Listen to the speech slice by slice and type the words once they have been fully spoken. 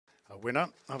winner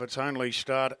of its only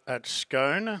start at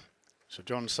Scone. So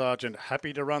John Sargent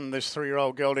happy to run this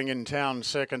 3-year-old gelding in town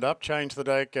second up. Change the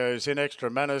date goes in, Extra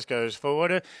Manners goes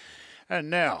forward. And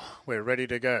now we're ready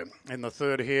to go. In the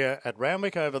third here at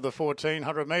Randwick over the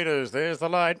 1400 metres. There's the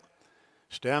light.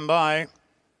 Stand by.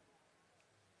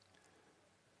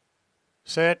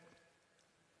 Set.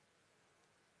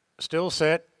 Still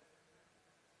set.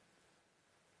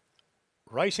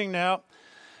 Racing now.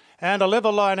 And a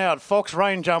level line out. Fox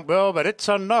Rain jumped well, but it's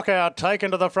a knockout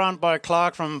taken to the front by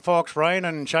Clark from Fox Rain,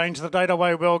 and Change the Date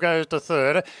away well goes to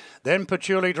third. Then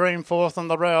Patchouli Dream fourth on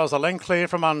the rails. A length clear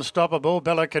from Unstoppable.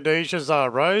 Bella Khadijah,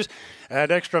 Zarrose,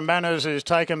 and Extra Manners is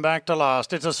taken back to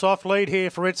last. It's a soft lead here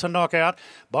for It's a Knockout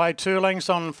by 2 lengths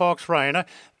on Fox Rain. A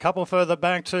couple further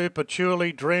back to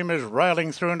Patchouli Dream is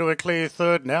railing through into a clear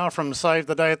third now from Save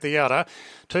the Day at the outer.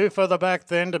 2 further back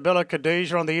then to Bella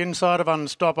Khadijah on the inside of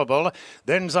Unstoppable.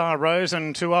 Then Zarrose,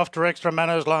 and 2 off to Extra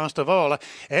Manners last of all.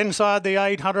 Inside the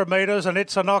 800 metres, and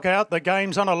It's a Knockout. The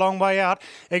game's on a long way out.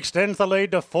 Extends the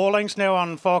lead to 4 lengths now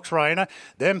on Fox Rain.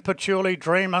 Then Patchouli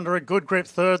Dream under a good grip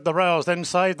third the rails. Then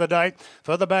Save the Date.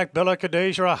 Further back Bella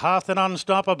Khadijah, a half then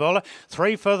Unstoppable.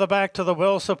 3 further back to the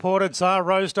well-supported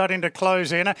Zarrose starting to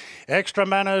close in. Extra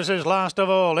Manners is last of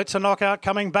all. It's a Knockout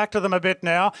coming back to them a bit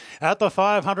now. At the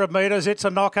 500 metres, It's a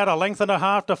Knockout. A length and a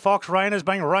half to Fox Rain is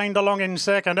being reined along in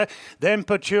second. Then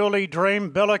Patchouli Dream,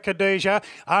 Bella Khadijah,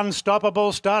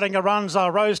 Unstoppable starting a run.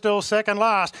 Zarrose still second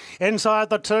last.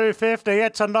 Inside the 250,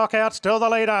 It's a Knockout, still the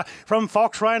leader from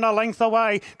Fox Rain a length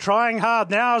away. Trying hard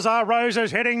now. Zarrose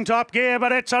is hitting top gear,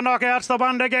 but It's a Knockout's the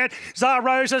one to get.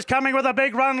 Zarrose is coming with a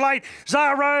big run late.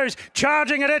 Zarrose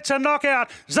charging it. It's a Knockout.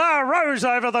 Zarrose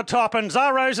over the top, and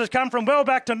Zarrose has come from well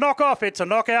back to knock off. It's a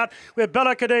Knockout with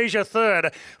Bella Khadijah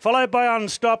third, followed by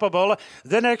Unstoppable.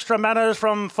 Then Extra Manners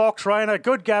from Fox Rain. A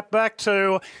good gap back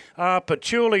to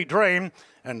Patchouli Dream,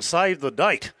 and Save the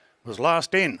Date was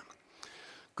last in.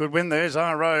 Good win there,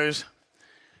 Zarrose.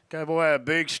 Gave away a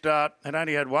big start and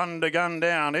only had one to gun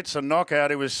down. It's a Knockout.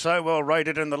 He was so well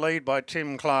rated in the lead by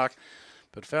Tim Clark,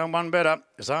 but found one better.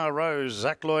 Zarrose,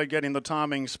 Zach Lloyd getting the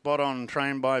timing spot on,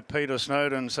 trained by Peter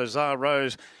Snowden. So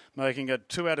Zarrose making it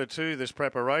 2 out of 2 this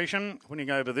preparation, winning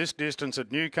over this distance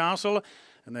at Newcastle,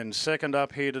 and then second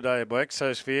up here today by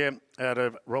Exosphere out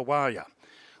of Rawaya.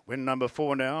 Win number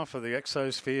 4 now for the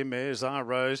Exosphere mare,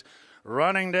 Zarrose.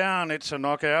 Running down, It's a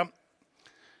Knockout. It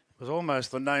was almost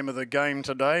the name of the game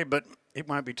today, but it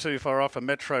won't be too far off a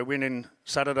Metro win in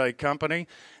Saturday company.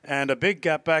 And a big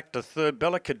gap back to third,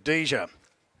 Bella Khadijah.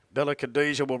 Bella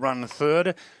Khadijah will run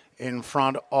third in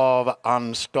front of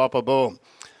Unstoppable.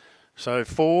 So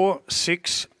 4,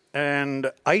 6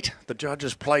 and 8, the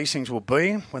judges' placings will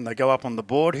be when they go up on the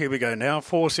board. Here we go now,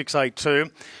 4, 6, 8,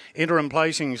 2. Interim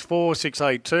placings 4, 6,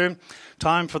 8, 2.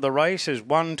 Time for the race is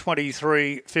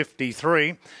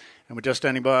 1:23.53. And we're just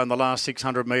standing by on the last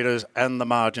 600 metres and the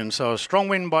margin. So a strong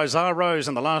win by Zarrose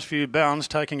in the last few bounds,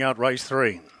 taking out race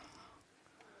 3.